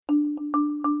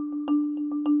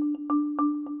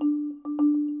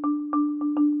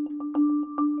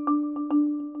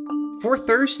For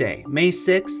Thursday, May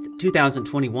 6th,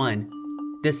 2021,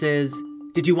 this is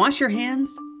Did You Wash Your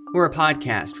Hands? We're a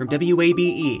podcast from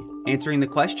WABE, answering the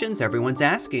questions everyone's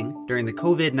asking during the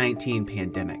COVID-19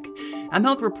 pandemic. I'm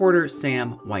health reporter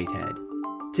Sam Whitehead.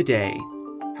 Today,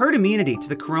 herd immunity to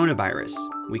the coronavirus.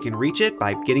 We can reach it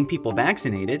by getting people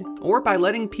vaccinated or by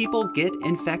letting people get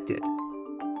infected.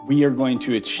 We are going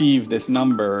to achieve this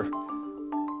number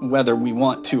whether we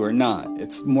want to or not.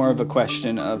 It's more of a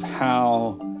question of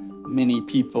how many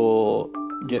people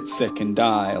get sick and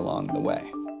die along the way.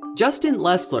 Justin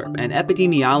Lessler, an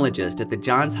epidemiologist at the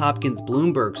Johns Hopkins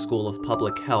Bloomberg School of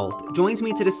Public Health, joins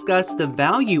me to discuss the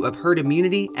value of herd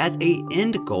immunity as an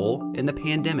end goal in the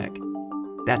pandemic.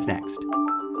 That's next.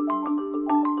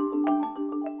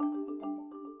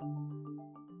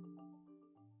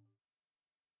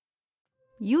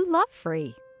 You love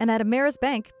free, and at Ameris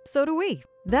Bank, so do we.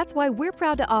 That's why we're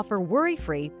proud to offer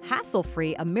worry-free,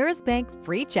 hassle-free Ameris Bank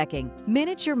free checking.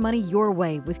 Manage your money your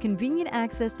way with convenient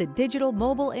access to digital,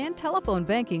 mobile, and telephone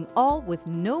banking, all with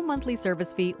no monthly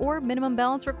service fee or minimum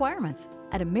balance requirements.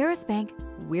 At Ameris Bank,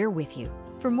 we're with you.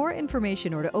 For more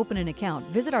information or to open an account,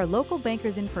 visit our local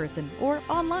bankers in person or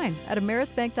online at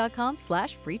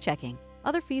amerisbank.com/free checking.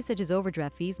 Other fees such as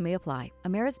overdraft fees may apply.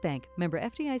 Ameris Bank, member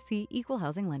FDIC, equal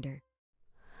housing lender.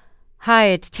 Hi,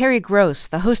 it's Terry Gross,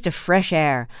 the host of Fresh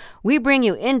Air. We bring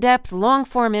you in-depth,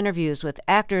 long-form interviews with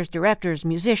actors, directors,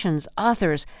 musicians,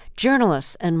 authors,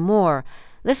 journalists, and more.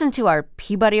 Listen to our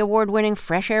Peabody Award-winning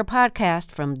Fresh Air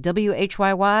podcast from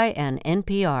WHYY and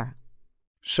NPR.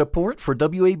 Support for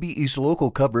WABE's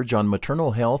local coverage on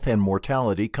maternal health and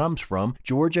mortality comes from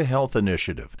Georgia Health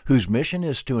Initiative, whose mission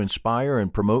is to inspire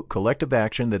and promote collective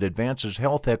action that advances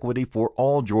health equity for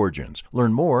all Georgians.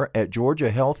 Learn more at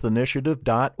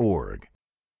georgiahealthinitiative.org.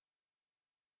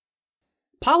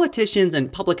 Politicians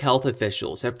and public health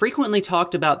officials have frequently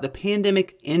talked about the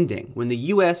pandemic ending when the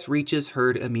U.S. reaches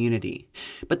herd immunity.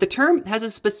 But the term has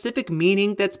a specific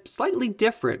meaning that's slightly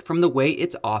different from the way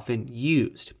it's often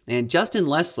used. And Justin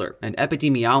Lessler, an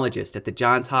epidemiologist at the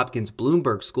Johns Hopkins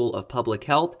Bloomberg School of Public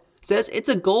Health, says it's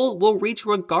a goal we'll reach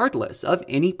regardless of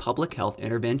any public health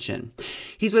intervention.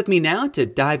 He's with me now to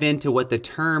dive into what the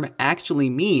term actually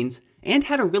means and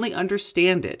how to really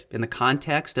understand it in the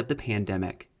context of the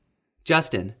pandemic.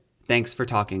 Justin, thanks for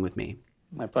talking with me.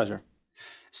 My pleasure.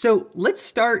 So let's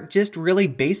start just really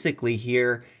basically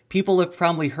here. People have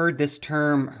probably heard this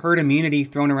term herd immunity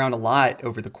thrown around a lot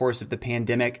over the course of the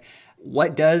pandemic.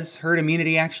 What does herd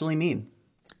immunity actually mean?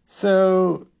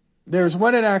 So there's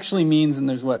what it actually means and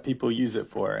there's what people use it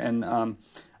for. And,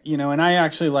 and I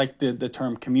actually like the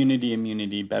term community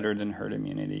immunity better than herd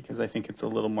immunity because I think it's a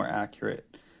little more accurate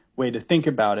way to think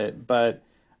about it. But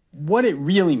what it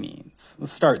really means,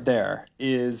 let's start there,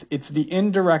 is it's the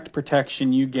indirect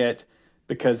protection you get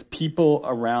because people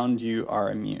around you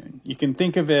are immune. You can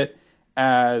think of it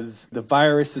as the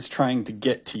virus is trying to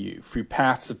get to you through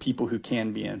paths of people who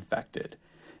can be infected.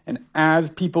 And as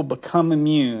people become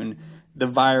immune, the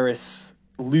virus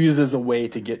loses a way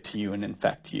to get to you and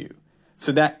infect you.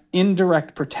 So that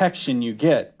indirect protection you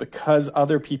get because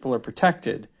other people are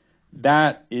protected,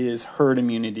 that is herd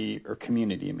immunity or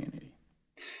community immunity.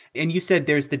 And you said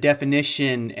there's the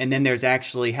definition and then there's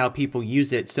actually how people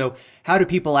use it. So how do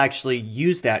people actually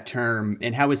use that term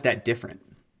and how is that different?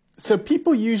 So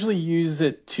people usually use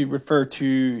it to refer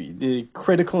to the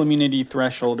critical immunity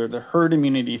threshold or the herd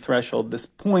immunity threshold, this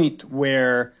point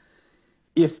where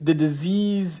if the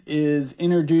disease is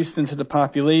introduced into the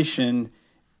population,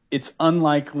 it's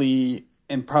unlikely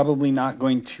and probably not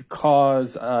going to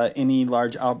cause any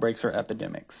large outbreaks or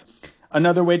epidemics.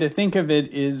 Another way to think of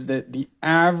it is that the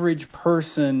average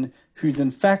person who's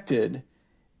infected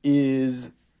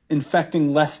is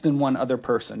infecting less than one other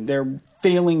person. They're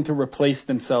failing to replace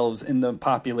themselves in the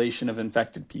population of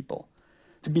infected people.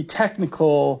 To be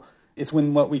technical, it's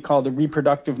when what we call the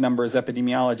reproductive number as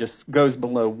epidemiologists goes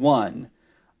below 1.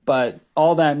 But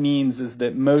all that means is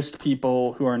that most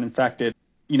people who are infected,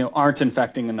 aren't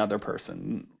infecting another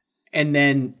person. And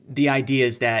then the idea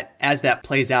is that as that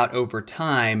plays out over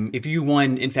time, if you,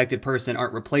 one infected person,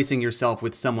 aren't replacing yourself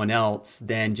with someone else,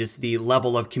 then just the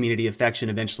level of community infection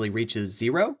eventually reaches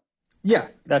zero? Yeah,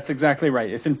 that's exactly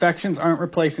right. If infections aren't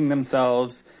replacing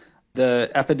themselves, the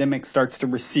epidemic starts to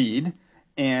recede,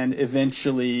 and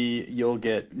eventually you'll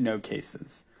get no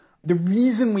cases. The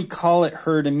reason we call it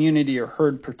herd immunity or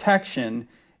herd protection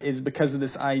is because of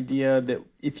this idea that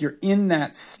if you're in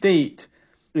that state,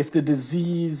 if the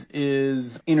disease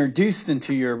is introduced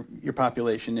into your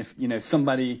population, if,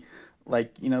 somebody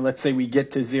like, let's say we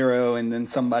get to zero and then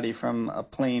somebody from a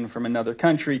plane from another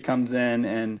country comes in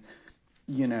and,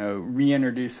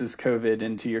 reintroduces COVID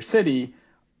into your city,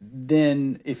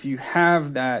 then if you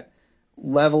have that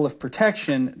level of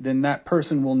protection, then that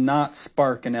person will not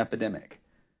spark an epidemic.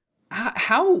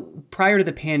 How, prior to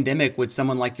the pandemic, would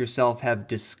someone like yourself have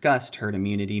discussed herd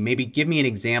immunity? Maybe give me an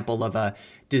example of a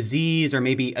disease or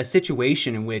maybe a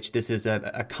situation in which this is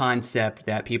a concept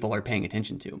that people are paying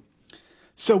attention to.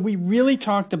 So we really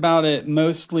talked about it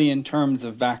mostly in terms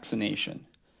of vaccination.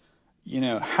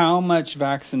 How much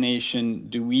vaccination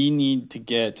do we need to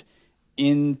get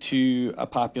into a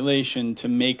population to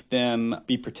make them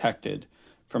be protected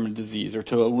from a disease or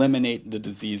to eliminate the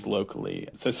disease locally?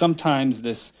 So sometimes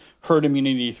this herd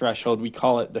immunity threshold, we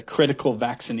call it the critical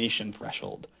vaccination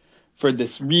threshold, for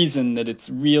this reason that it's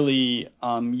really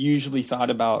usually thought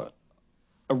about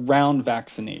around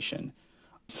vaccination.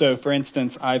 So, for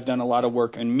instance, I've done a lot of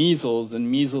work on measles,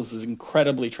 and measles is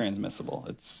incredibly transmissible.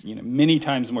 It's many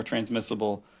times more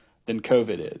transmissible than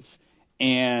COVID is.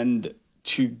 And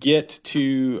to get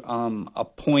to a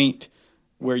point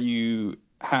where you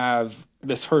have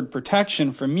this herd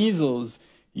protection for measles,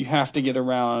 you have to get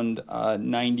around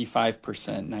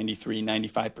 95%, 93,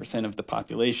 95% of the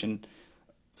population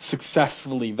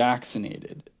successfully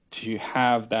vaccinated to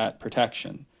have that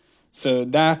protection. So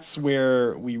that's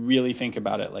where we really think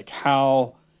about it, like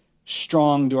how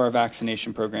strong do our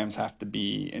vaccination programs have to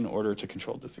be in order to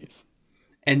control disease?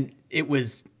 And it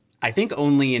was, I think,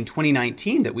 only in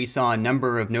 2019 that we saw a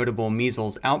number of notable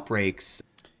measles outbreaks.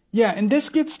 Yeah, and this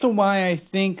gets to why I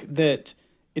think that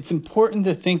it's important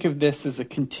to think of this as a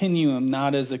continuum,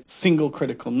 not as a single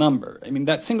critical number. I mean,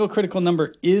 that single critical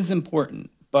number is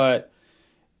important, but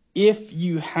if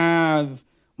you have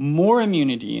more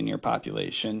immunity in your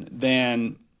population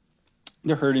than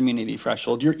the herd immunity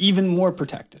threshold, you're even more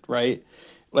protected, right?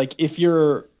 Like if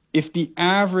the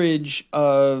average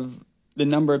of the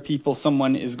number of people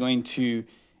someone is going to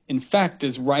infect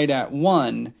is right at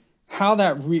 1, how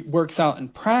that works out in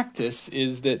practice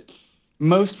is that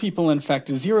most people infect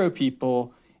 0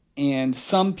 people and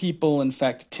some people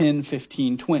infect 10,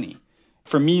 15, 20.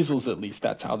 For measles, at least,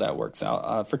 that's how that works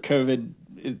out. For COVID,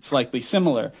 it's likely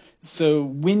similar. So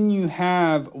when you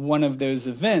have one of those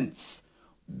events,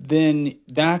 then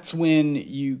that's when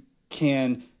you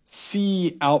can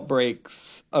see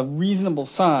outbreaks of reasonable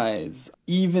size,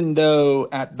 even though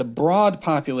at the broad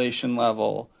population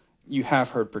level, you have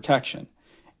herd protection.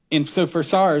 And so for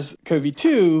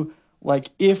SARS-CoV-2, like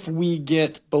if we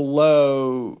get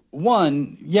below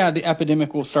 1, the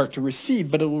epidemic will start to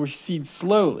recede, but it will recede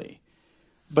slowly.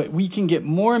 But we can get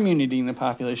more immunity in the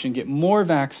population, get more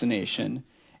vaccination,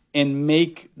 and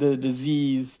make the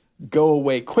disease go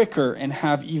away quicker and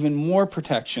have even more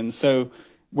protection. So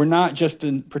we're not just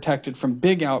protected from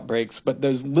big outbreaks, but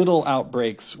those little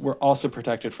outbreaks, we're also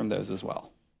protected from those as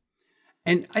well.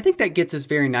 And I think that gets us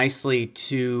very nicely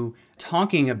to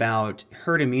talking about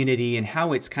herd immunity and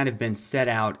how it's kind of been set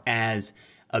out as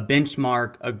a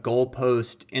benchmark, a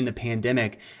goalpost in the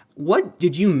pandemic. What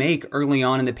did you make early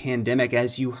on in the pandemic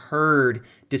as you heard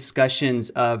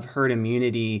discussions of herd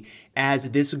immunity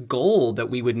as this goal that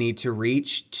we would need to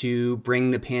reach to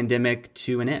bring the pandemic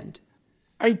to an end?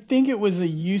 I think it was a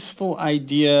useful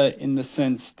idea in the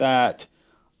sense that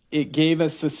it gave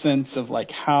us a sense of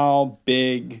like how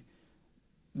big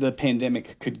the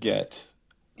pandemic could get.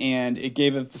 And it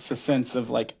gave us a sense of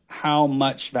like how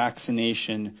much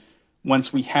vaccination,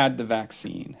 once we had the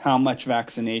vaccine, how much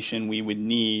vaccination we would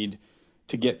need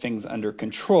to get things under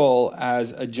control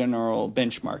as a general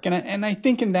benchmark. And I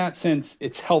think in that sense,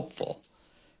 it's helpful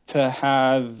to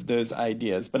have those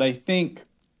ideas. But I think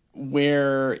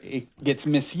where it gets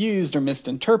misused or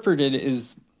misinterpreted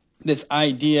is this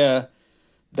idea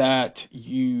that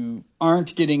you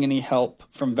aren't getting any help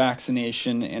from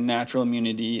vaccination and natural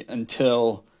immunity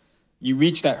until you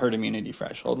reach that herd immunity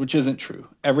threshold, which isn't true.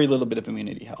 Every little bit of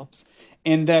immunity helps.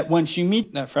 And that once you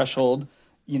meet that threshold,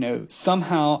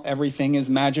 somehow everything is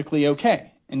magically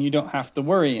okay and you don't have to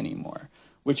worry anymore,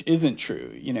 which isn't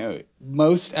true.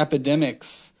 Most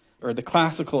epidemics, or the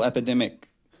classical epidemic,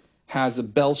 has a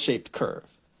bell-shaped curve.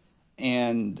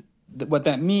 And what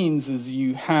that means is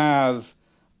you have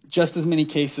just as many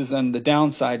cases on the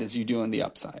downside as you do on the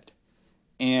upside.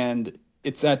 And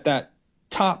it's at that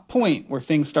top point where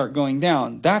things start going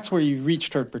down. That's where you've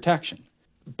reached herd protection.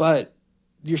 But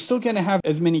you're still going to have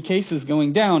as many cases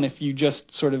going down if you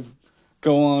just sort of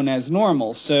go on as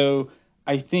normal. So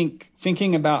I think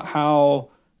thinking about how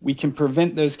we can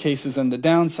prevent those cases on the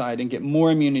downside and get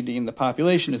more immunity in the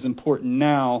population is important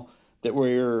now that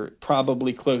we're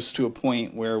probably close to a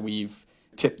point where we've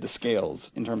tipped the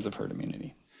scales in terms of herd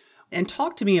immunity. And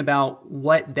talk to me about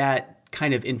what that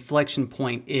kind of inflection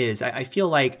point is. I feel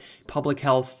like public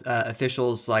health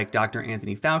officials like Dr.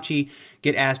 Anthony Fauci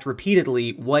get asked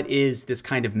repeatedly, what is this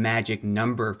kind of magic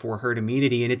number for herd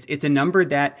immunity? And it's a number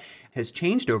that has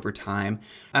changed over time.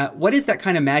 What is that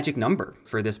kind of magic number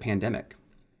for this pandemic?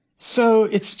 So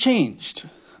it's changed,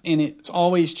 and it's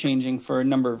always changing for a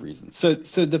number of reasons. So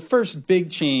the first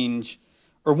big change,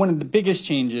 or one of the biggest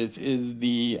changes, is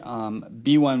the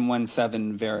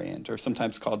B117 variant, or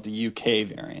sometimes called the UK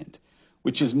variant,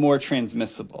 which is more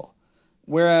transmissible.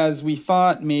 Whereas we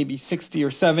thought maybe 60 or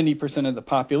 70% of the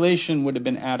population would have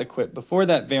been adequate before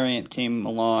that variant came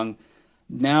along,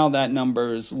 now that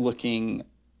number is looking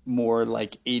more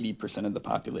like 80% of the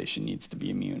population needs to be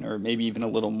immune, or maybe even a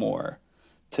little more,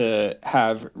 to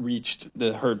have reached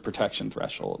the herd protection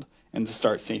threshold and to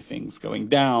start seeing things going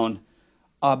down.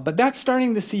 But that's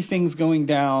starting to see things going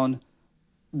down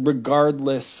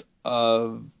regardless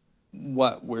of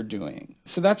what we're doing.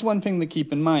 So that's one thing to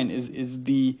keep in mind is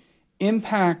the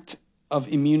impact of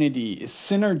immunity is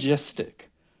synergistic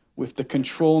with the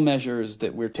control measures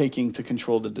that we're taking to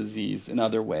control the disease in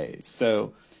other ways.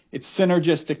 So it's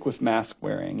synergistic with mask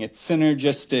wearing. It's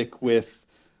synergistic with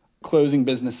closing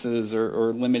businesses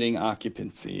or limiting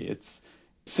occupancy. It's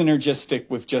synergistic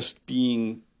with just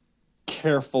being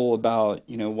careful about,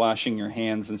 washing your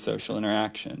hands and social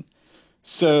interaction.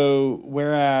 So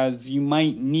whereas you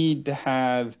might need to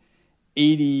have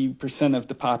 80% of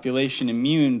the population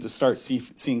immune to start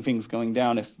seeing things going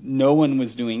down, if no one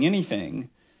was doing anything,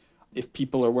 if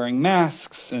people are wearing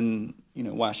masks and,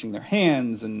 washing their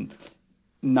hands and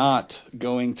not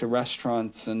going to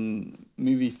restaurants and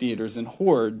movie theaters in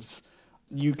hordes,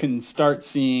 you can start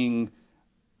seeing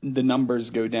the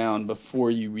numbers go down before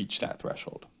you reach that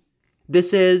threshold.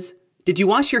 This is Did You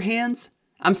Wash Your Hands?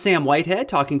 I'm Sam Whitehead,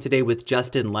 talking today with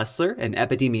Justin Lessler, an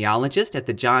epidemiologist at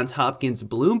the Johns Hopkins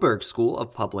Bloomberg School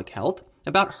of Public Health,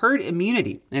 about herd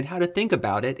immunity and how to think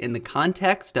about it in the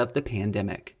context of the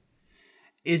pandemic.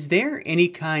 Is there any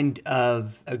kind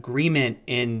of agreement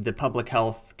in the public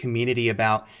health community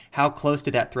about how close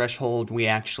to that threshold we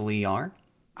actually are?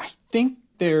 I think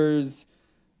there's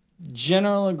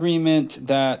general agreement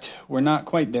that we're not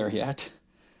quite there yet,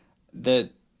 that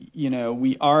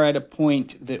we are at a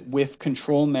point that with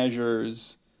control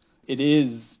measures, it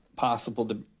is possible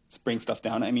to bring stuff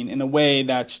down. I mean, in a way,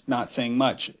 that's not saying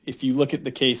much. If you look at the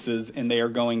cases and they are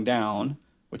going down,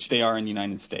 which they are in the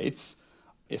United States,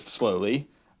 if slowly,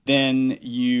 then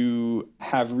you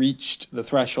have reached the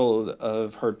threshold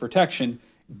of herd protection,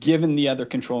 given the other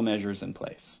control measures in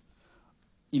place.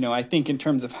 I think in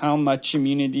terms of how much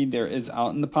immunity there is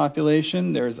out in the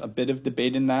population, there's a bit of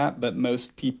debate in that, but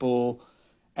most people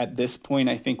at this point,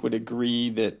 I think, would agree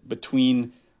that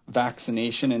between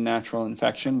vaccination and natural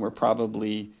infection, we're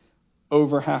probably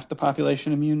over half the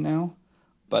population immune now.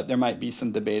 But there might be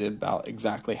some debate about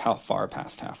exactly how far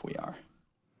past half we are.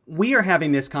 We are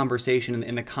having this conversation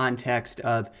in the context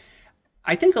of,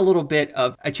 I think, a little bit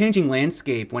of a changing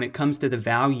landscape when it comes to the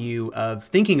value of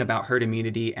thinking about herd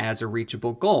immunity as a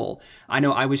reachable goal. I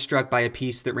know I was struck by a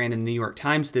piece that ran in the New York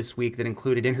Times this week that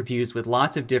included interviews with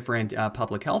lots of different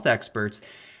public health experts.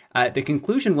 The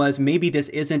conclusion was maybe this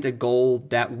isn't a goal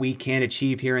that we can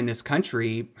achieve here in this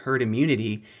country, herd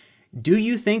immunity. Do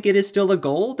you think it is still a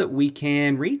goal that we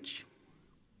can reach?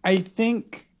 I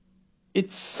think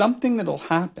it's something that'll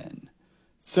happen.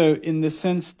 So in the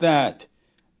sense that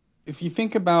if you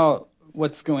think about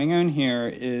what's going on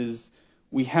here is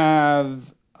we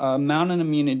have a amount of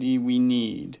immunity we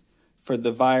need for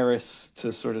the virus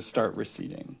to sort of start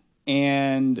receding.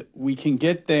 And we can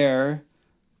get there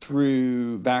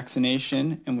through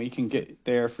vaccination and we can get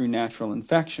there through natural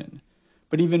infection.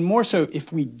 But even more so,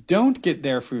 if we don't get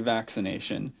there through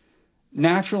vaccination,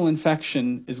 natural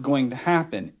infection is going to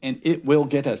happen and it will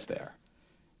get us there.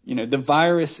 The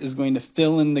virus is going to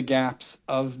fill in the gaps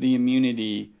of the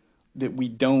immunity that we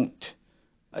don't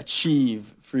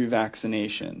achieve through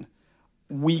vaccination.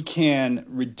 We can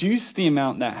reduce the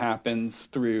amount that happens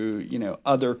through,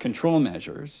 other control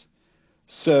measures.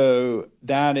 So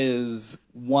that is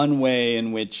one way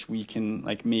in which we can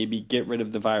maybe get rid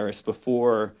of the virus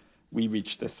before we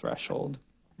reach the threshold.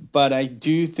 But I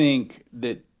do think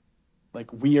that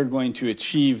we are going to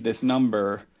achieve this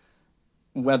number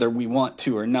whether we want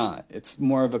to or not. It's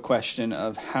more of a question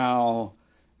of how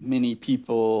many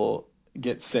people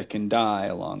get sick and die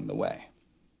along the way.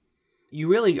 You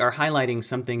really are highlighting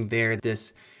something there,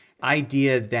 this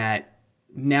idea that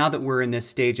now that we're in this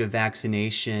stage of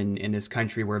vaccination in this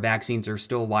country where vaccines are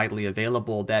still widely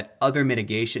available, that other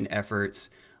mitigation efforts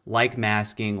like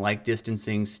masking, like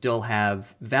distancing still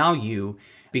have value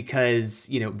because,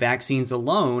 vaccines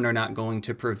alone are not going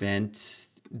to prevent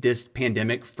this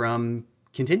pandemic from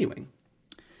continuing?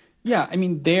 Yeah, I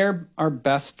mean, they're our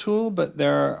best tool, but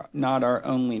they're not our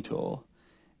only tool.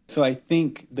 So I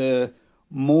think the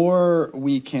more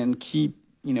we can keep,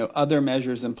 other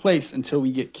measures in place until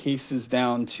we get cases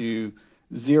down to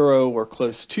 0 or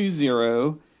close to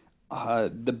 0,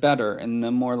 the better and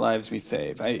the more lives we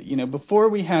save. Before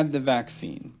we had the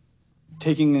vaccine,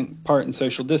 taking part in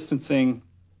social distancing,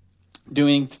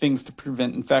 doing things to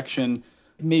prevent infection,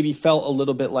 maybe felt a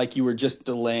little bit like you were just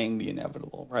delaying the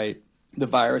inevitable, right? The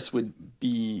virus would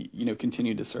be,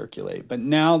 continue to circulate. But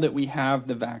now that we have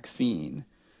the vaccine,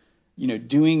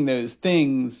 doing those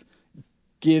things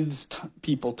gives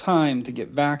people time to get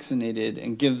vaccinated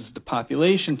and gives the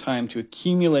population time to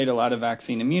accumulate a lot of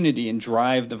vaccine immunity and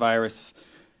drive the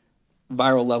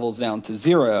viral levels down to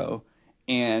 0.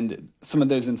 And some of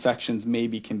those infections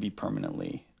maybe can be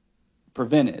permanently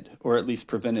prevented, or at least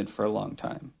prevented for a long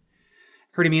time.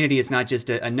 Herd immunity is not just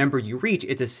a number you reach,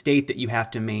 it's a state that you have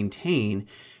to maintain.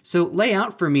 So lay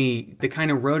out for me the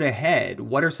kind of road ahead.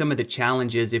 What are some of the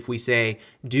challenges if we say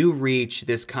do reach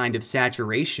this kind of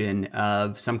saturation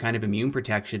of some kind of immune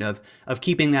protection of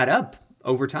keeping that up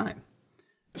over time?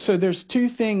 So there's two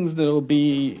things that'll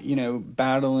be,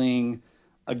 battling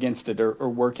against it or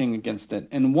working against it.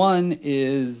 And one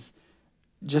is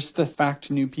just the fact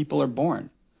new people are born.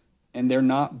 And they're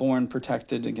not born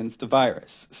protected against the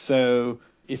virus. So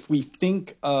if we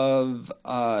think of,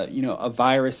 a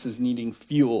virus as needing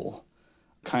fuel,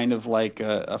 kind of like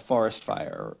a forest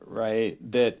fire, right?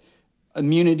 That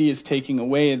immunity is taking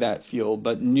away that fuel,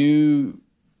 but new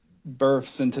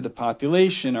births into the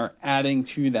population are adding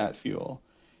to that fuel.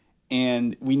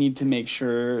 And we need to make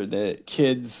sure that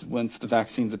kids, once the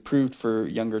vaccine's approved for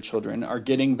younger children, are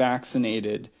getting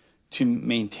vaccinated to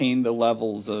maintain the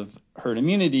levels of herd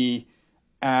immunity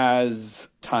as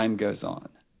time goes on.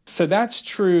 So that's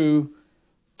true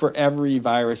for every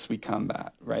virus we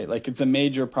combat, right? Like it's a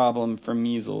major problem for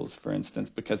measles, for instance,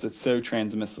 because it's so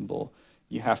transmissible.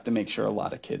 You have to make sure a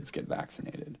lot of kids get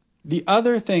vaccinated. The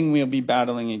other thing we'll be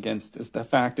battling against is the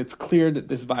fact it's clear that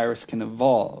this virus can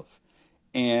evolve,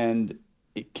 and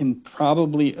it can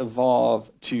probably evolve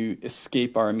to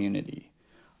escape our immunity.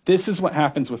 This is what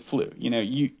happens with flu.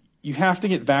 You have to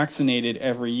get vaccinated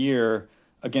every year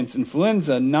against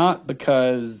influenza, not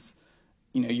because,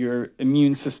 your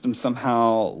immune system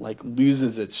somehow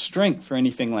loses its strength or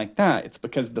anything like that. It's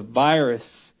because the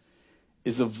virus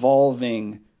is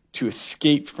evolving to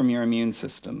escape from your immune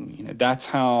system. That's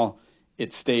how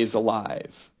it stays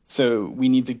alive. So we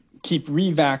need to keep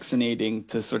revaccinating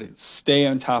to sort of stay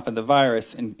on top of the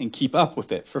virus and keep up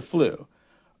with it for flu.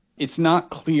 It's not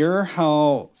clear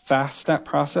how fast that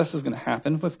process is going to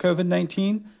happen with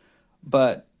COVID-19,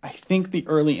 but I think the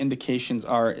early indications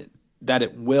are that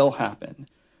it will happen,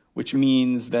 which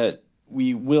means that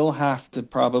we will have to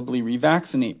probably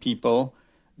revaccinate people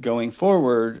going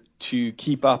forward to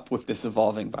keep up with this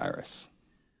evolving virus.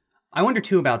 I wonder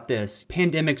too about this.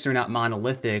 Pandemics are not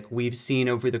monolithic. We've seen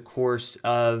over the course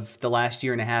of the last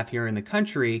year and a half here in the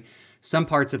country, some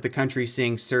parts of the country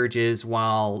seeing surges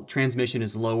while transmission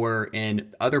is lower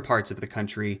in other parts of the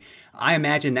country. I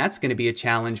imagine that's going to be a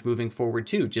challenge moving forward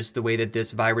too, just the way that this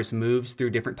virus moves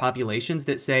through different populations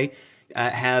that say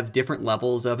have different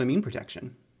levels of immune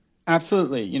protection.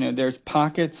 Absolutely. There's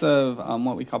pockets of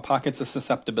what we call pockets of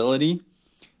susceptibility.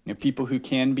 People who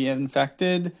can be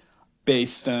infected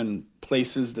based on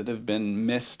places that have been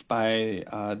missed by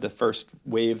the first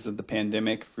waves of the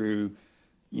pandemic through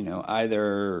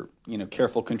either,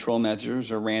 careful control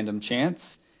measures or random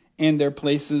chance. And there are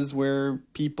places where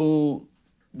people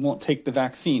won't take the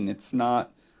vaccine. It's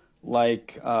not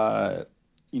like,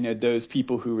 those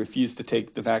people who refuse to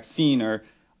take the vaccine are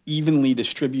evenly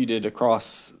distributed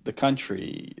across the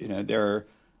country. There are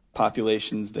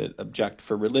populations that object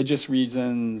for religious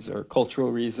reasons or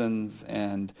cultural reasons.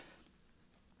 And,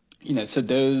 so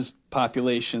those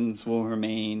populations will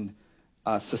remain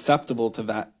susceptible to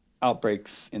that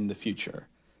outbreaks in the future.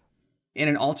 In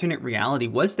an alternate reality,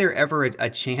 was there ever a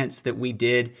chance that we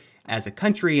did, as a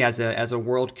country, as a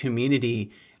world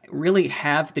community, really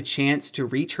have the chance to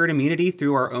reach herd immunity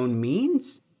through our own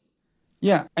means?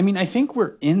 Yeah, I think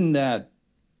we're in that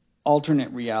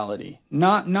alternate reality,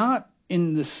 not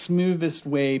in the smoothest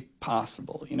way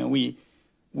possible.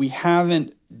 We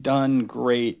haven't done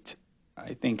great,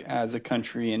 I think, as a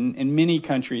country, and many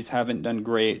countries haven't done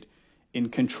great in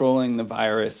controlling the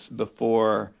virus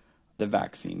before the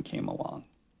vaccine came along.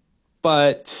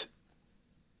 But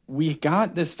we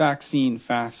got this vaccine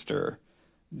faster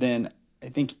than I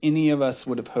think any of us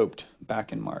would have hoped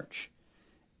back in March.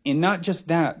 And not just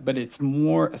that, but it's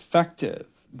more effective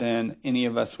than any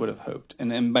of us would have hoped. And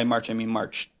then by March, I mean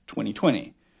March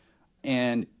 2020.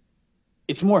 And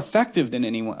it's more effective than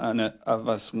anyone of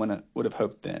us would have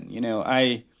hoped then. You know,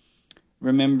 I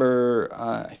remember,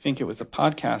 I think it was a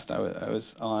podcast I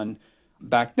was on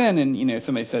back then, and, you know,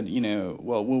 somebody said, you know,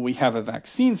 well, will we have a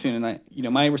vaccine soon? And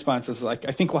my response is like,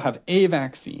 I think we'll have a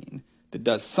vaccine that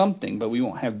does something, but we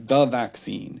won't have the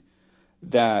vaccine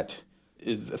that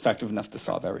is effective enough to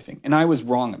solve everything. And I was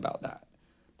wrong about that.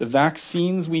 The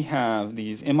vaccines we have,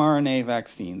 these mRNA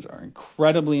vaccines, are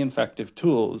incredibly effective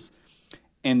tools,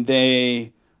 and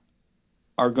they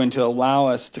are going to allow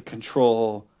us to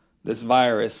control this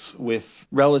virus with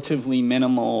relatively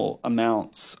minimal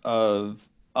amounts of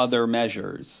other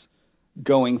measures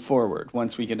going forward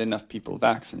once we get enough people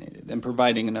vaccinated, and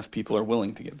providing enough people are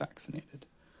willing to get vaccinated.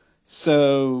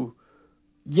 So,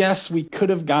 yes, we could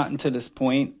have gotten to this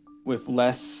point with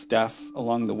less death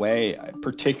along the way,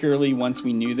 particularly once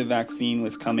we knew the vaccine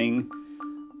was coming.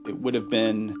 It would have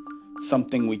been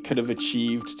something we could have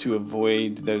achieved to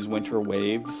avoid those winter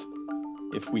waves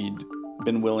if we'd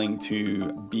been willing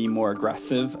to be more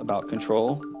aggressive about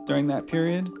control during that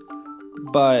period.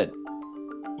 But,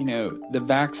 you know, the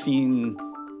vaccine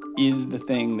is the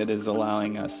thing that is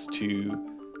allowing us to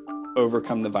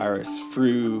overcome the virus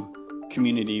through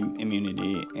community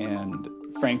immunity, and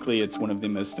frankly, it's one of the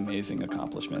most amazing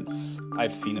accomplishments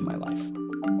I've seen in my life.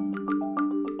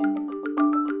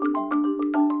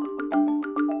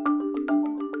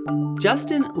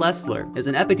 Justin Lessler is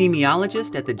an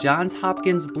epidemiologist at the Johns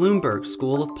Hopkins Bloomberg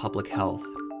School of Public Health.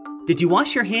 Did You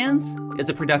Wash Your Hands? Is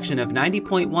a production of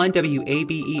 90.1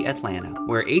 WABE Atlanta,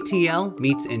 where ATL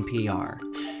meets NPR.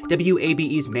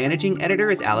 WABE's managing editor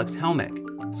is Alex Helmick.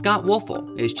 Scott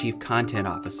Wolfel is Chief Content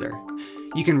Officer.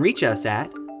 You can reach us at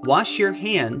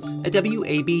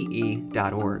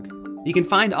washyourhands@wabe.org. You can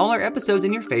find all our episodes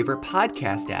in your favorite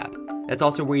podcast app. That's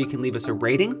also where you can leave us a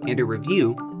rating and a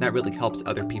review. That really helps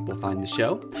other people find the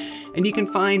show. And you can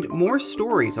find more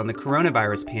stories on the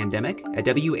coronavirus pandemic at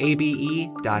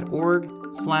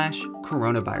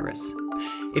wabe.org/coronavirus.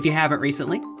 If you haven't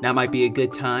recently, now might be a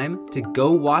good time to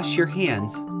go wash your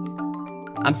hands.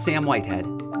 I'm Sam Whitehead.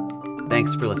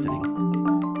 Thanks for listening.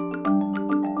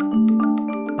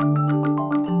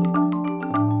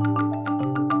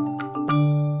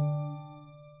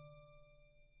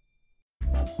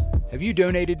 Have you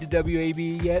donated to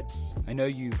WABE yet? I know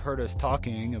you've heard us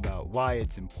talking about why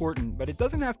it's important, but it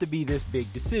doesn't have to be this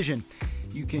big decision.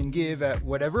 You can give at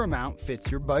whatever amount fits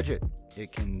your budget.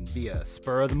 It can be a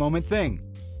spur-of-the-moment thing.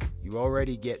 You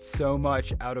already get so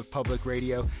much out of public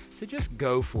radio, so just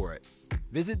go for it.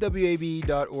 Visit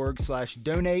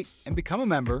wabe.org/donate and become a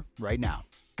member right now.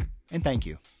 And thank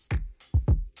you.